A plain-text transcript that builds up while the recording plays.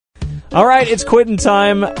All right, it's Quittin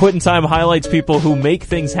Time. Quittin Time highlights people who make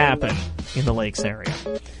things happen in the Lakes area.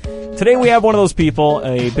 Today we have one of those people,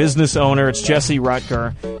 a business owner. It's Jesse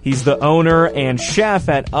Ruttger. He's the owner and chef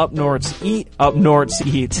at Up North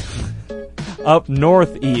Eats.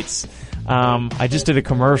 I just did a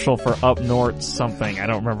commercial for Up North something. I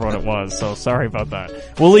don't remember what it was, so sorry about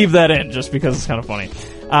that. We'll leave that in just because it's kind of funny.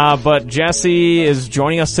 But Jesse is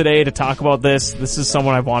joining us today to talk about this. This is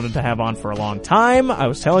someone I've wanted to have on for a long time. I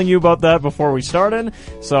was telling you about that before we started,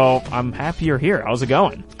 so I'm happy you're here. How's it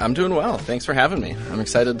going? I'm doing well. Thanks for having me. I'm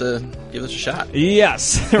excited to give this a shot.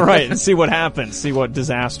 Yes, right, and see what happens. See what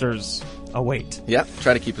disasters await. Yeah,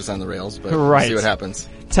 try to keep us on the rails, but right. We'll see what happens.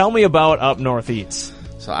 Tell me about Up North Eats.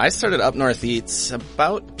 So I started Up North Eats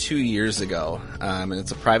about 2 years ago, and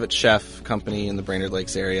it's a private chef company in the Brainerd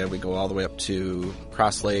Lakes area. We go all the way up to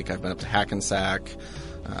Cross Lake. I've been up to Hackensack,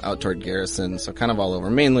 out toward Garrison, so kind of all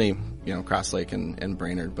over. Mainly, Cross Lake and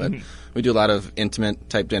Brainerd, but we do a lot of intimate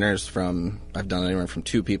type dinners I've done anywhere from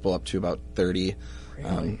 2 people up to about 30.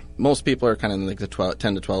 Really? Most people are kind of like the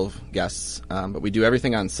 10 to 12 guests, but we do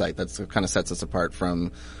everything on site. That's what kind of sets us apart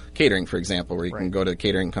from catering, for example, where you can go to a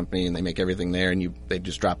catering company and they make everything there and they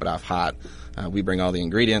just drop it off hot. We bring all the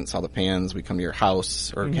ingredients, all the pans. We come to your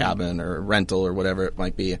house or cabin or rental or whatever it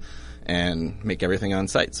might be and make everything on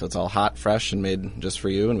site. So it's all hot, fresh, and made just for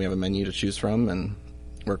you. And we have a menu to choose from and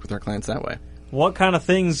work with our clients that way. What kind of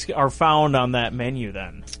things are found on that menu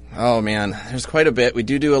then? Oh, man, there's quite a bit. We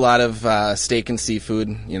do a lot of steak and seafood.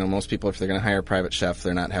 Most people, if they're going to hire a private chef,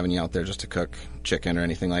 they're not having you out there just to cook chicken or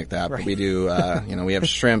anything like that. Right. But we do, we have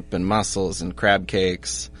shrimp and mussels and crab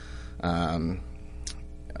cakes,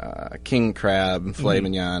 king crab, filet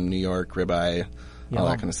mignon, New York, ribeye, all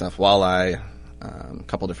that kind of stuff. Walleye, a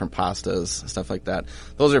couple different pastas, stuff like that.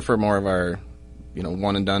 Those are for more of our,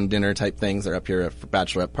 one and done dinner type things. They're up here for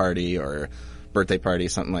bachelorette party or birthday party,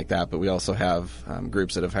 something like that. But we also have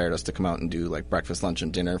groups that have hired us to come out and do like breakfast, lunch,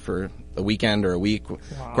 and dinner for a weekend or a week,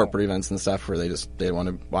 corporate events and stuff where they want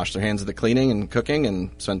to wash their hands of the cleaning and cooking and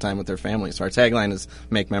spend time with their families. So our tagline is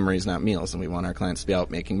make memories, not meals. And we want our clients to be out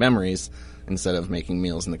making memories instead of making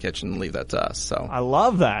meals in the kitchen and leave that to us. So I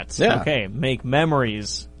love that. Yeah. Okay, make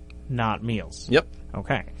memories, not meals. Yep.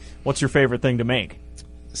 Okay. What's your favorite thing to make?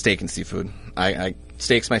 Steak and seafood.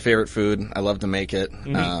 Steak's my favorite food. I love to make it.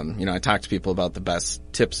 I talk to people about the best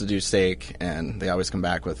tips to do steak, and they always come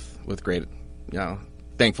back with great,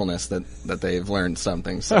 thankfulness that they've learned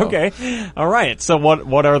something. So. Okay. All right. So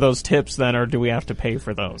what are those tips then, or do we have to pay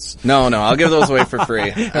for those? No, I'll give those away for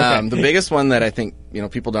free. Okay. The biggest one that I think,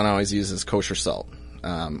 people don't always use is kosher salt.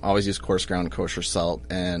 Always use coarse ground kosher salt,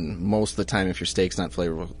 and most of the time if your steak's not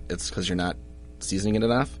flavorful, it's because you're not seasoning it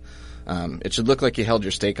enough. It should look like you held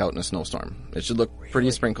your steak out in a snowstorm. It should look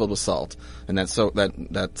pretty sprinkled with salt, and that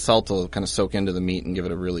salt will kind of soak into the meat and give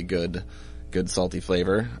it a really good salty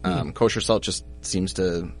flavor. Kosher salt just seems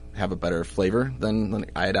to have a better flavor than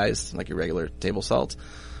iodized, like your regular table salt.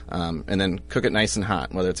 And then cook it nice and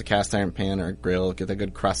hot, whether it's a cast iron pan or a grill. Get a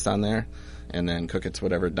good crust on there, and then cook it to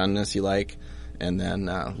whatever doneness you like. And then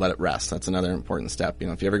let it rest. That's another important step.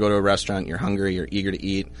 If you ever go to a restaurant, you're hungry, you're eager to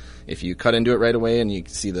eat. If you cut into it right away and you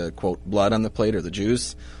see the, quote, blood on the plate or the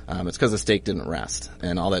juice, it's because the steak didn't rest.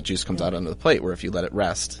 And all that juice comes out onto the plate, where if you let it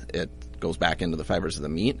rest, it goes back into the fibers of the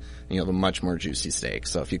meat, and you have a much more juicy steak.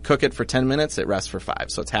 So if you cook it for 10 minutes, it rests for 5.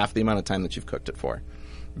 So it's half the amount of time that you've cooked it for.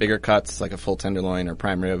 Bigger cuts, like a full tenderloin or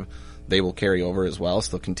prime rib, they will carry over as well,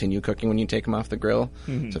 so they'll continue cooking when you take them off the grill.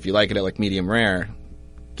 So if you like it at like medium rare,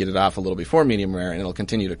 get it off a little before medium rare, and it'll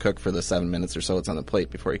continue to cook for the 7 minutes or so it's on the plate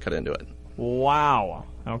before you cut into it. Wow.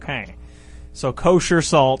 Okay. So kosher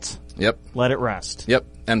salt. Yep. Let it rest. Yep.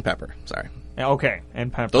 And pepper. Sorry. Okay.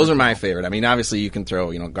 And pepper. Those are my favorite. I mean, obviously you can throw,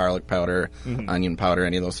 garlic powder, onion powder,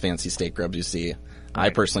 any of those fancy steak rubs you see. Right. I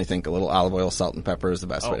personally think a little olive oil, salt, and pepper is the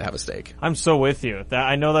best way to have a steak. I'm so with you.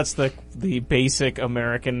 I know that's the basic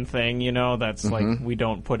American thing, that's like we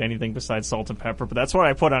don't put anything besides salt and pepper, but that's what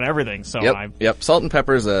I put on everything. So Yep. Salt and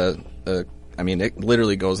pepper is it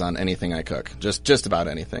literally goes on anything I cook. Just about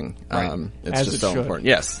anything. Right. It's just so important.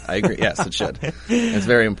 Yes, I agree. Yes, it should. It's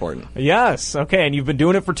very important. Yes. Okay. And you've been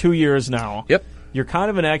doing it for 2 years now. Yep. You're kind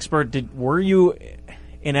of an expert. Were you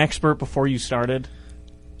an expert before you started?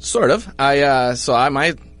 Sort of.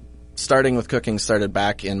 My starting with cooking started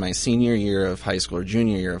back in my senior year of high school or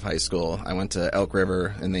junior year of high school. I went to Elk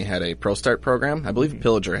River, and they had a Pro Start program. I believe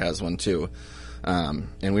Pillager has one too. And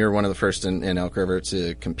we were one of the first in Elk River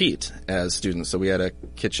to compete as students. So we had a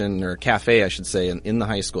kitchen, or a cafe, I should say, in the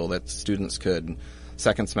high school that students could,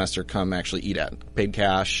 second semester, come actually eat at. Paid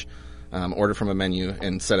cash. order from a menu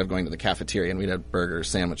instead of going to the cafeteria, and we'd have burgers,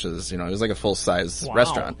 sandwiches. It was like a full-size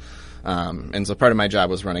restaurant. And so part of my job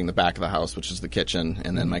was running the back of the house, which is the kitchen,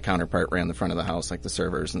 and then my counterpart ran the front of the house, like the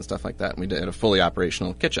servers and stuff like that. And we did a fully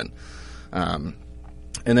operational kitchen.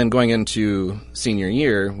 And then going into senior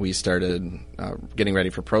year, we started getting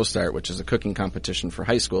ready for Pro Start, which is a cooking competition for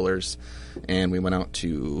high schoolers. And we went out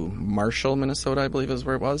to Marshall, Minnesota, I believe is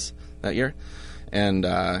where it was that year, and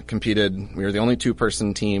competed. We were the only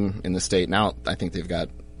two-person team in the state. Now I think they've got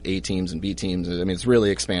A teams and B teams. I mean, it's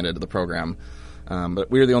really expanded the program.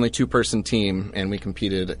 But we were the only two-person team, and we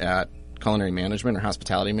competed at culinary management or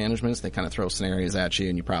hospitality management. So they kind of throw scenarios at you,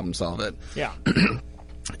 and you problem solve it. Yeah.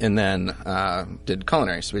 And then did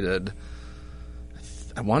culinary. So we did,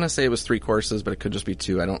 I want to say it was 3 courses, but it could just be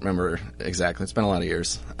 2. I don't remember exactly. It's been a lot of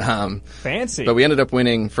years. Fancy. But we ended up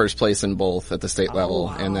winning first place in both at the state level,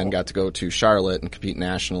 wow. and then got to go to Charlotte and compete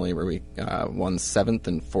nationally, where we won 7th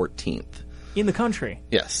and 14th. In the country.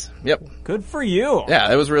 Yes. Yep. Good for you.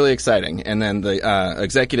 Yeah, it was really exciting. And then the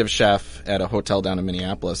executive chef at a hotel down in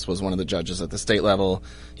Minneapolis was one of the judges at the state level.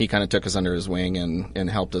 He kind of took us under his wing and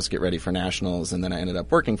helped us get ready for nationals. And then I ended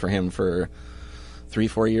up working for him for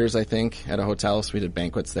 3-4 years, I think, at a hotel. So we did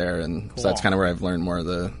banquets there. And Cool. so that's kind of where I've learned more of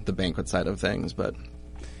the banquet side of things. But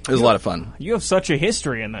it was a lot of fun. You have such a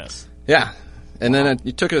history in this. Yeah. And then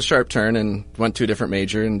it took a sharp turn and went to a different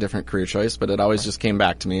major and different career choice, but it always just came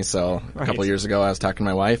back to me. So a couple of years ago, I was talking to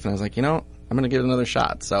my wife, and I was like, I'm going to give it another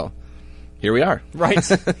shot. So here we are. Right.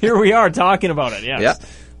 Here we are talking about it. Yes. Yeah.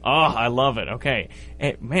 Oh, I love it. Okay.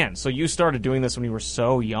 Hey, man, so you started doing this when you were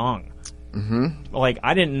so young. Mm-hmm. Like,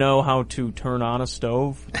 I didn't know how to turn on a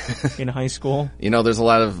stove in high school. There's a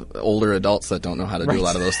lot of older adults that don't know how to do a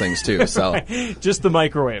lot of those things too. So just the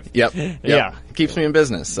microwave. Yep. Yeah. It keeps me in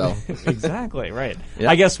business. So Exactly. Right. Yep.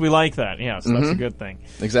 I guess we like that. Yeah. So that's a good thing.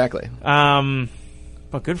 Exactly.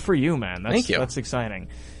 But good for you, man. Thank you. That's exciting.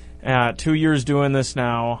 2 years doing this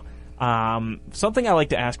now. Something I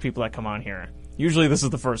like to ask people that come on here. Usually this is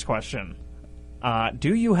the first question.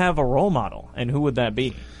 Do you have a role model, and who would that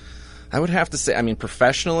be? I would have to say,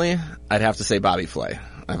 professionally, I'd have to say Bobby Flay.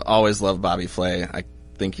 I've always loved Bobby Flay. I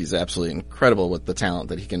think he's absolutely incredible with the talent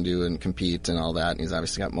that he can do and compete and all that. And he's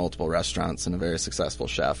obviously got multiple restaurants and a very successful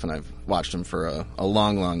chef, and I've watched him for a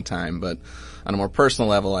long, long time. But on a more personal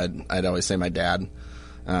level, I'd always say my dad.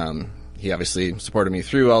 He obviously supported me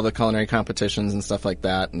through all the culinary competitions and stuff like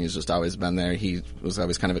that, and he's just always been there. He was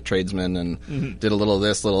always kind of a tradesman and did a little of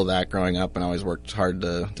this, little of that growing up, and always worked hard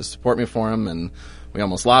to support me for him. And we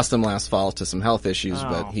almost lost him last fall to some health issues,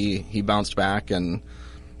 but he bounced back and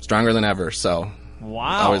stronger than ever. So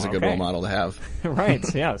wow, always a good role model to have. Right,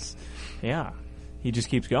 yes. Yeah. He just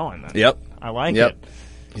keeps going then. Yep. I like it.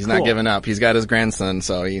 He's Cool. not giving up. He's got his grandson,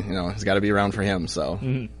 so he's got to be around for him. So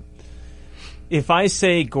If I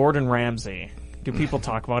say Gordon Ramsay, do people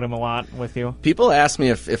talk about him a lot with you? people ask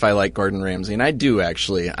me if I like Gordon Ramsay, and I do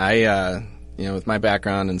actually. I with my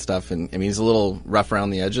background and stuff, and he's a little rough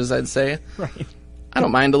around the edges, I'd say. Right. I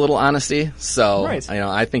don't mind a little honesty, so Right.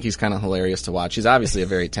 I think he's kind of hilarious to watch. He's obviously a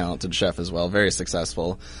very talented chef as well, very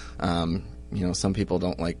successful. Some people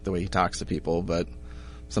don't like the way he talks to people, but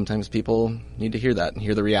sometimes people need to hear that and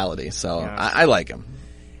hear the reality. So Yes. I like him.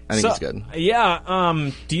 I think he's good.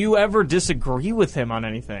 Yeah. Do you ever disagree with him on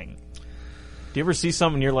anything? Do you ever see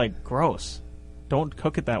something and you're like, gross? Don't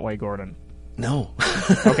cook it that way, Gordon. No.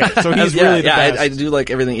 Okay, so he's really the best. I do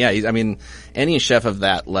like everything. Yeah, any chef of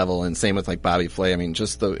that level, and same with like Bobby Flay.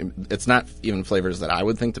 It's not even flavors that I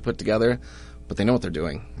would think to put together, but they know what they're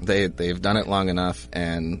doing. They've done it long enough,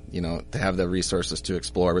 and they have the resources to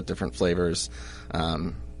explore with different flavors.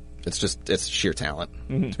 It's sheer talent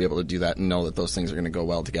to be able to do that and know that those things are going to go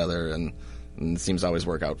well together, and it seems to always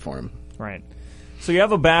work out for him. Right. So you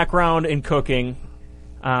have a background in cooking,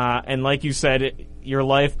 and like you said, your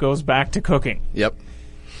life goes back to cooking. Yep.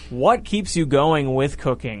 What keeps you going with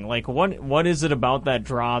cooking? Like, what is it about that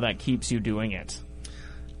draw that keeps you doing it?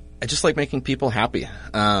 I just like making people happy.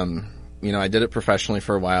 I did it professionally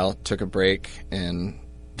for a while, took a break, and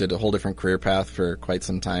did a whole different career path for quite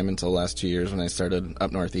some time until the last 2 years when I started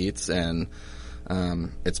Up North Eats, and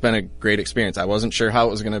it's been a great experience. I wasn't sure how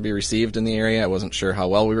it was going to be received in the area. I wasn't sure how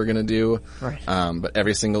well we were going to do. Right. But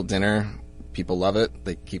every single dinner, people love it.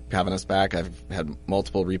 They keep having us back. I've had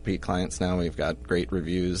multiple repeat clients now. We've got great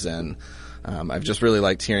reviews, and I've just really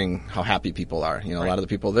liked hearing how happy people are. You know, a lot of the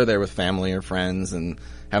people, they're there with family or friends and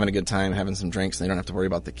having a good time, having some drinks, and they don't have to worry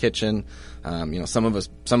about the kitchen. You know, some of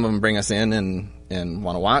them bring us in and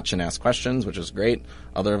want to watch and ask questions, which is great.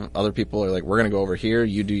 Other people are like, we're going to go over here,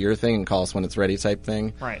 you do your thing and call us when it's ready type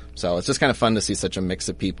thing. Right. So it's just kind of fun to see such a mix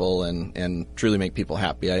of people and truly make people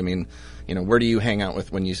happy. I mean, you know, where do you hang out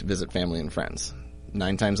with when you visit family and friends?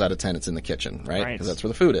 9 times out of 10, it's in the kitchen, right? Because that's where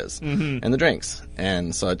the food is and the drinks.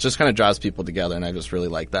 And so it just kind of draws people together, and I just really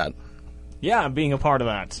like that. Yeah, being a part of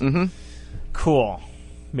that. Mm-hmm. Cool.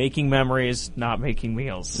 Making memories, not making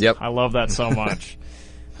meals. Yep. I love that so much.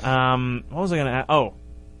 What was I going to ask? Oh,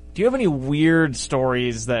 do you have any weird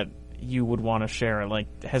stories that you would want to share?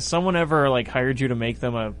 Like, has someone ever hired you to make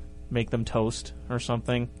them toast or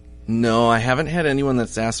something? No, I haven't had anyone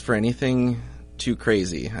that's asked for anything too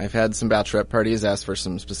crazy. I've had some bachelorette parties ask for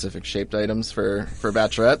some specific shaped items for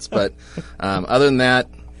bachelorettes, but other than that,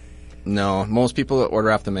 no. Most people order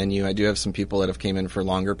off the menu. I do have some people that have came in for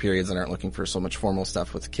longer periods and aren't looking for so much formal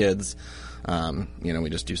stuff with kids. You know, we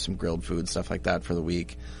just do some grilled food, stuff like that for the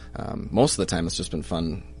week. Most of the time, it's just been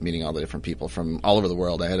fun meeting all the different people from all over the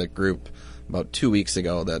world. I had a group about 2 weeks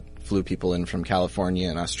ago that flew people in from California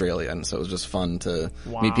and Australia, and so it was just fun to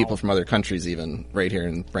meet people from other countries, even right here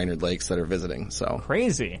in Brainerd Lakes, that are visiting. So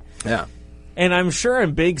crazy. Yeah. And I'm sure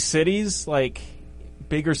in big cities, like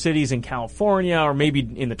bigger cities in California or maybe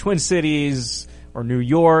in the Twin Cities or New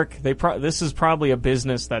York, this is probably a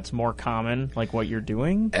business that's more common, like what you're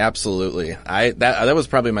doing. Absolutely. That was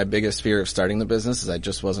probably my biggest fear of starting the business, is I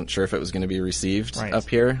just wasn't sure if it was going to be received up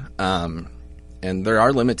here. And there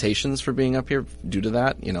are limitations for being up here due to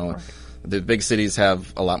that. You know, the big cities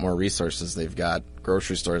have a lot more resources. They've got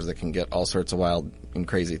grocery stores that can get all sorts of wild and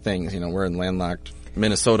crazy things. You know, we're in landlocked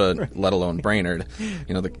Minnesota, let alone Brainerd.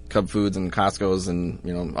 You know, the Cub Foods and Costco's and,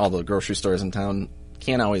 you know, all the grocery stores in town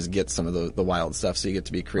can't always get some of the wild stuff, so you get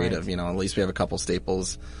to be creative. You know, at least we have a couple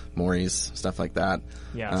staples, Maury's, stuff like that.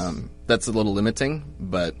 Yes. That's a little limiting,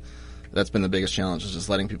 but that's been the biggest challenge, is just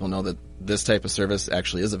letting people know that this type of service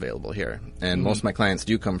actually is available here. And most of my clients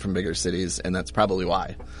do come from bigger cities, and that's probably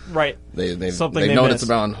why. Right. They know it's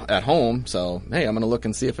around at home, so, hey, I'm going to look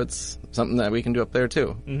and see if it's something that we can do up there,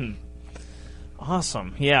 too. Mm-hmm.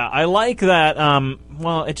 Awesome. Yeah, I like that.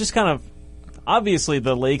 Well, it just kind of, obviously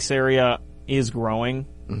the Lakes area is growing,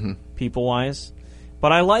 people-wise,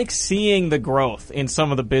 but I like seeing the growth in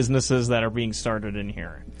some of the businesses that are being started in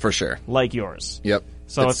here. For sure. Like yours. Yep.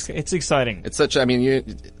 So it's exciting. It's such, I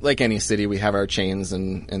mean, like any city, we have our chains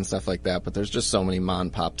and stuff like that, but there's just so many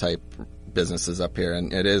mom-pop type businesses up here,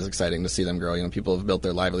 and it is exciting to see them grow. You know, people have built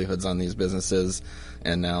their livelihoods on these businesses,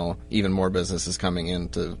 and now even more businesses coming in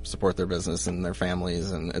to support their business and their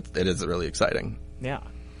families, and it is really exciting. Yeah.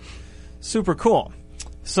 Super cool.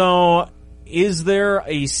 So, is there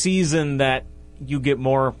a season that you get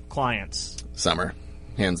more clients? Summer.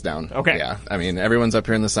 Hands down. Okay. Yeah. I mean, everyone's up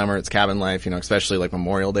here in the summer. It's cabin life, you know, especially like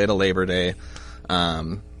Memorial Day to Labor Day.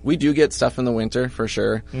 We do get stuff in the winter for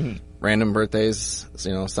sure. Random birthdays,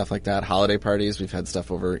 you know, stuff like that. Holiday parties. We've had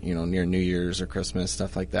stuff over, you know, near New Year's or Christmas,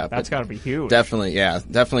 stuff like that. That's got to be huge. Definitely, yeah.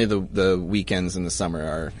 Definitely the weekends in the summer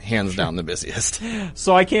are hands down the busiest.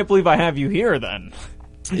 So I can't believe I have you here then.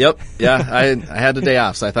 Yep. Yeah. I had a day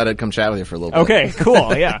off, so I thought I'd come chat with you for a little bit. Okay,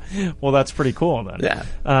 cool. Yeah. Well, that's pretty cool then. Yeah.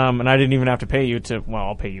 And I didn't even have to pay you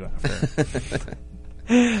I'll pay you after.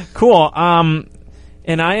 Cool.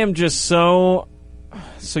 And I am just so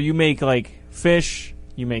you make like fish,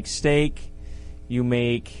 you make steak, you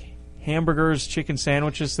make hamburgers, chicken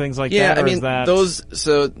sandwiches, things like that? Yeah, I mean, that...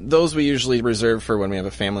 those we usually reserve for when we have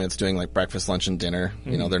a family that's doing like breakfast, lunch, and dinner.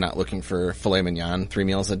 You know, they're not looking for filet mignon 3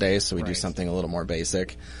 meals a day, so we do something a little more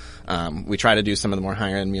basic. We try to do some of the more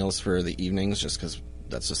higher-end meals for the evenings just because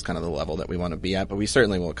that's just kind of the level that we want to be at, but we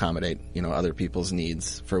certainly will accommodate, you know, other people's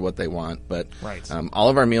needs for what they want. But all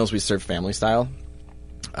of our meals we serve family style.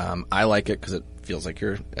 I like it because it feels like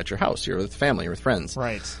you're at your house, you're with family, you're with friends.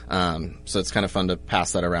 Right. So it's kind of fun to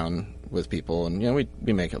pass that around with people, and, you know,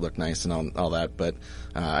 we make it look nice and all that, but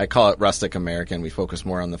I call it rustic American. We focus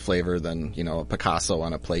more on the flavor than, you know, a Picasso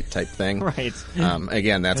on a plate type thing. Right.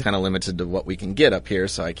 Again, that's kind of limited to what we can get up here,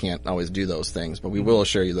 so I can't always do those things, but we will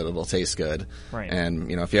assure you that it'll taste good. Right. And,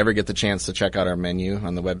 you know, if you ever get the chance to check out our menu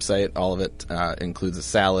on the website, all of it includes a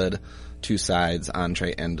salad, 2 sides,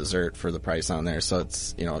 entree, and dessert for the price on there. So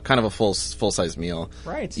it's, you know, kind of a full-size meal.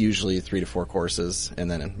 Right. Usually 3 to 4 courses,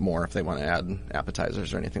 and then more if they want to add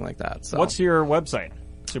appetizers or anything like that. So what's your website?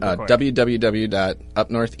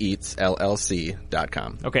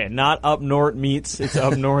 www.upnortheatsllc.com. Okay, not Up North Meats. It's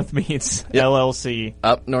Up North Meats LLC.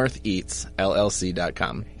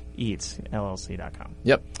 Upnortheatsllc.com. Eatsllc.com.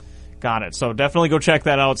 Yep. Got it. So definitely go check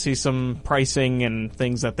that out. See some pricing and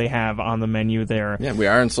things that they have on the menu there. Yeah, we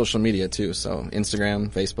are on social media too. So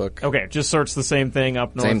Instagram, Facebook. Okay, just search the same thing,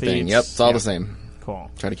 Up North Same Eats. thing. Yep, it's all the same.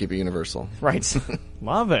 Cool. Try to keep it universal. Right.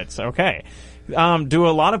 Love it. Okay. Do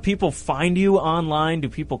a lot of people find you online? Do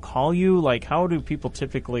people call you? Like, how do people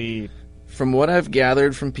typically... From what I've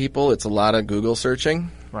gathered from people, it's a lot of Google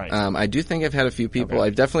searching. Right. I do think I've had a few people. Okay.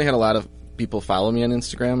 I've definitely had a lot of people follow me on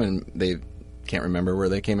Instagram, and they can't remember where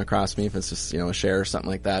they came across me, if it's just, a share or something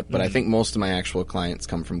like that. But I think most of my actual clients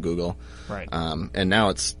come from Google. Right. And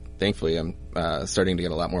now thankfully, I'm starting to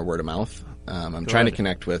get a lot more word of mouth. I'm trying to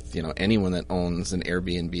connect with, anyone that owns an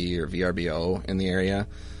Airbnb or VRBO in the area.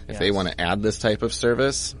 If they want to add this type of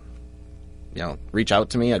service, reach out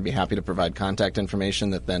to me. I'd be happy to provide contact information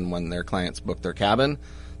that then when their clients book their cabin,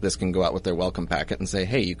 this can go out with their welcome packet and say,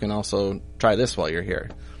 hey, you can also try this while you're here.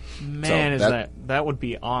 Man, that would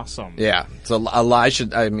be awesome. Yeah. So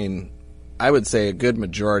I would say a good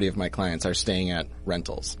majority of my clients are staying at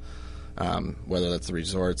rentals, whether that's the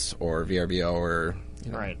resorts or VRBO or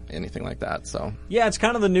anything like that. So yeah, it's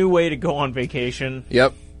kind of the new way to go on vacation.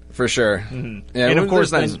 Yep, for sure. Mm-hmm. Yeah, and of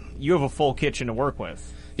course, then you have a full kitchen to work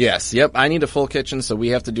with. Yes, yep. I need a full kitchen, so we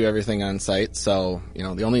have to do everything on site. So,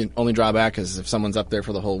 the only drawback is if someone's up there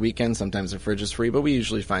for the whole weekend, sometimes the fridge is free, but we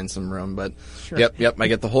usually find some room. But sure. Yep. I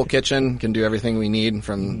get the whole kitchen, can do everything we need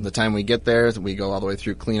from the time we get there. We go all the way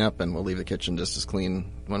through cleanup, and we'll leave the kitchen just as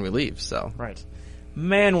clean when we leave. So right.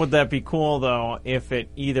 Man, would that be cool though if it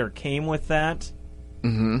either came with that.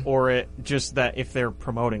 Mm-hmm. Or it just that if they're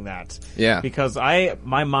promoting that. Yeah. Because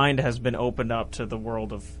my mind has been opened up to the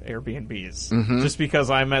world of Airbnbs. Mm-hmm. Just because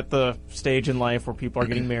I'm at the stage in life where people are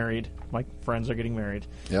getting married. My friends are getting married.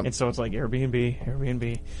 Yep. And so it's like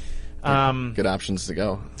Airbnb. Good options to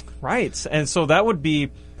go. Right. And so that would be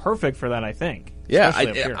perfect for that, I think. Yeah,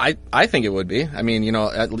 I think it would be. I mean,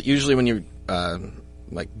 usually when you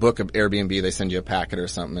book an Airbnb, they send you a packet or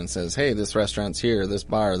something and says, hey, this restaurant's here, this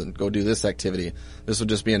bar, then go do this activity. This would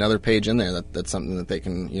just be another page in there that's something that they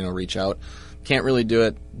can, reach out. Can't really do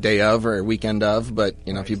it day of or weekend of, but,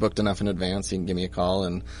 if you booked enough in advance, you can give me a call.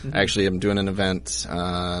 And actually, I'm doing an event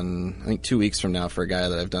on, I think 2 weeks from now for a guy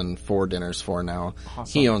that I've done 4 dinners for now.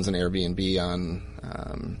 Awesome. He owns an Airbnb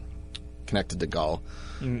on, connected to Gull.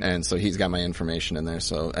 And so he's got my information in there.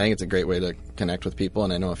 So I think it's a great way to connect with people.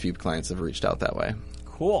 And I know a few clients have reached out that way.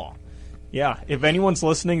 Cool. Yeah, if anyone's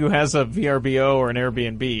listening who has a VRBO or an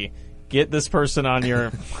Airbnb, get this person on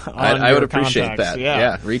your I would appreciate contacts. that.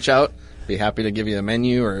 Yeah, reach out. Be happy to give you a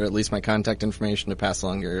menu or at least my contact information to pass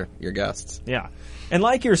along your guests. Yeah. And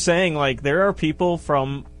like you're saying, there are people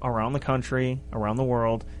from around the country, around the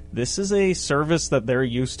world. This is a service that they're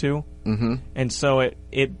used to. Mm-hmm. And so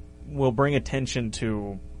it will bring attention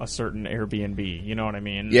to a certain Airbnb. You know what I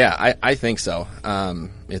mean? Yeah, I think so.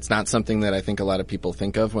 It's not something that I think a lot of people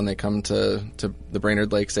think of when they come to the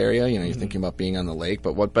Brainerd Lakes area. You're thinking about being on the lake,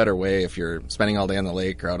 but what better way if you're spending all day on the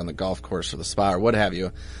lake or out on the golf course or the spa or what have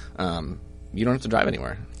you? You don't have to drive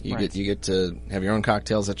anywhere. You get to have your own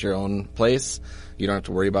cocktails at your own place. You don't have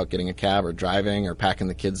to worry about getting a cab or driving or packing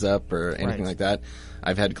the kids up or anything like that.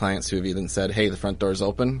 I've had clients who have even said, hey, the front door's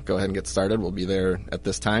open. Go ahead and get started. We'll be there at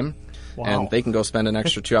this time. Wow. And they can go spend an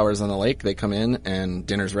extra 2 hours on the lake. They come in and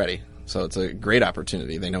dinner's ready. So it's a great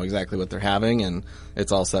opportunity. They know exactly what they're having, and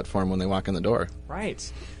it's all set for them when they walk in the door.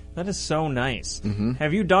 Right. That is so nice. Mm-hmm.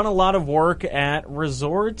 Have you done a lot of work at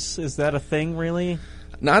resorts? Is that a thing, really?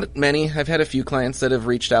 Not many. I've had a few clients that have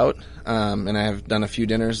reached out, and I have done a few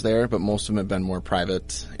dinners there, but most of them have been more private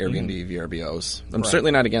Airbnb VRBOs. I'm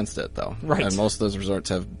certainly not against it, though. Right. And most of those resorts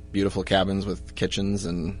have beautiful cabins with kitchens,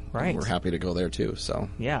 and right. we're happy to go there, too. So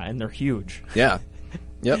yeah, and they're huge. Yeah.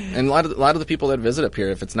 Yep. And a lot of the people that visit up here,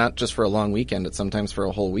 if it's not just for a long weekend, it's sometimes for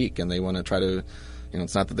a whole week, and they want to try to,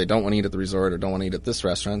 it's not that they don't want to eat at the resort or don't want to eat at this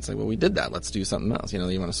restaurant. It's like, well, we did that. Let's do something else. You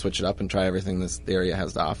want to switch it up and try everything this area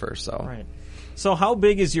has to offer. So. Right. So how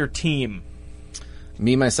big is your team?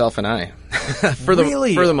 Me, myself, and I. for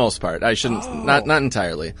the most part. I shouldn't, not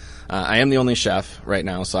entirely. I am the only chef right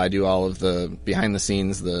now, so I do all of the behind the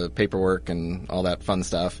scenes, the paperwork and all that fun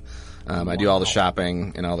stuff. I do all the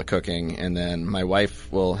shopping and all the cooking, and then my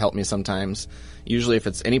wife will help me sometimes. Usually if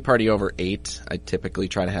it's any party over 8, I typically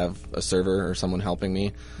try to have a server or someone helping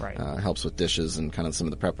me. Right. Helps with dishes and kind of some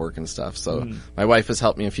of the prep work and stuff. So my wife has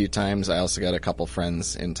helped me a few times. I also got a couple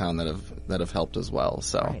friends in town that have helped as well.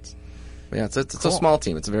 So right. But yeah, it's cool. a small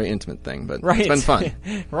team. It's a very intimate thing, but right. It's been fun.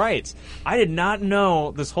 Right. I did not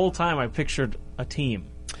know this whole time I pictured a team.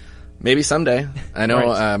 Maybe someday. I know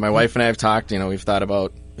right. My wife and I have talked. We've thought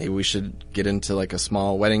about maybe we should get into like a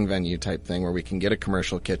small wedding venue type thing where we can get a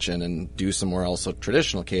commercial kitchen and do some more also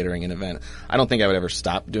traditional catering and event. I don't think I would ever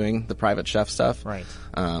stop doing the private chef stuff. Right.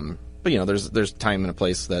 But, you know, there's time and a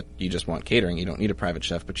place that you just want catering. You don't need a private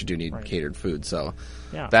chef, but you do need Right. catered food. So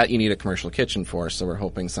Yeah. that you need a commercial kitchen for. So we're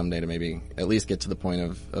hoping someday to maybe at least get to the point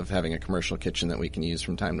of having a commercial kitchen that we can use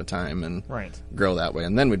from time to time and Right. grow that way.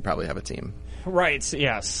 And then we'd probably have a team. Right,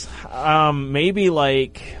 yes. Maybe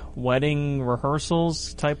like wedding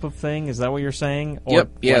rehearsals type of thing. Is that what you're saying? Or Yep.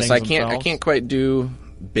 Yes, I weddings can't quite do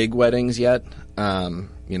big weddings yet. You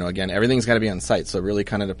know, again, everything's got to be on site, so it really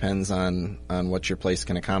kind of depends on what your place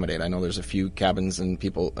can accommodate. I know there's a few cabins and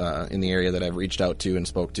people in the area that I've reached out to and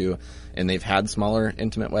spoke to, and they've had smaller,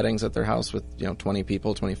 intimate weddings at their house with, 20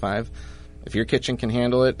 people, 25. If your kitchen can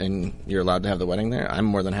handle it and you're allowed to have the wedding there, I'm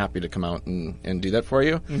more than happy to come out and do that for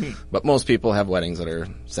you. Mm-hmm. But most people have weddings that are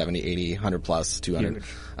 70, 80, 100 plus, 200. Huge.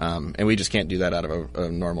 And we just can't do that out of a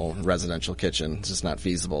normal residential kitchen. It's just not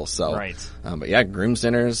feasible. So, Right. But yeah, groom's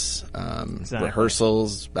dinners, Exactly.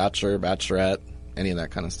 rehearsals, bachelor, bachelorette, any of that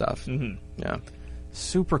kind of stuff. Mm-hmm. Yeah.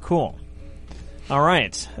 Super cool. All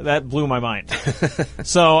right. That blew my mind.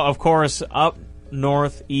 So, of course,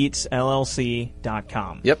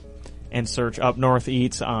 upnortheatsllc.com. Yep. And search Up North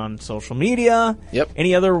Eats on social media. Yep.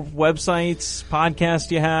 Any other websites,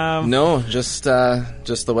 podcasts you have? No, just the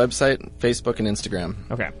website, Facebook, and Instagram.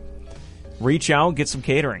 Okay. Reach out, get some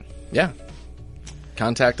catering. Yeah.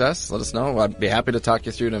 Contact us. Let us know. I'd be happy to talk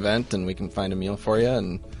you through an event, and we can find a meal for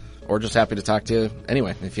you, or just happy to talk to you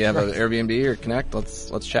anyway. If you have an Airbnb or Connect,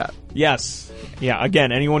 let's chat. Yes. Yeah.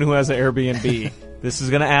 Again, anyone who has an Airbnb, this is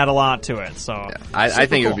going to add a lot to it. So Yeah. I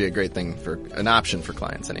think it cool. would be a great thing an option for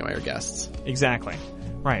clients anyway, or guests. Exactly.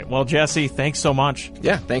 Right. Well, Jesse, thanks so much.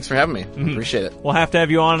 Yeah. Thanks for having me. Appreciate it. We'll have to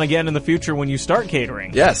have you on again in the future when you start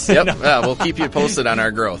catering. Yes. Yep. We'll keep you posted on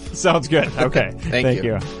our growth. Sounds good. Okay. Thank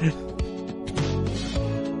you. you.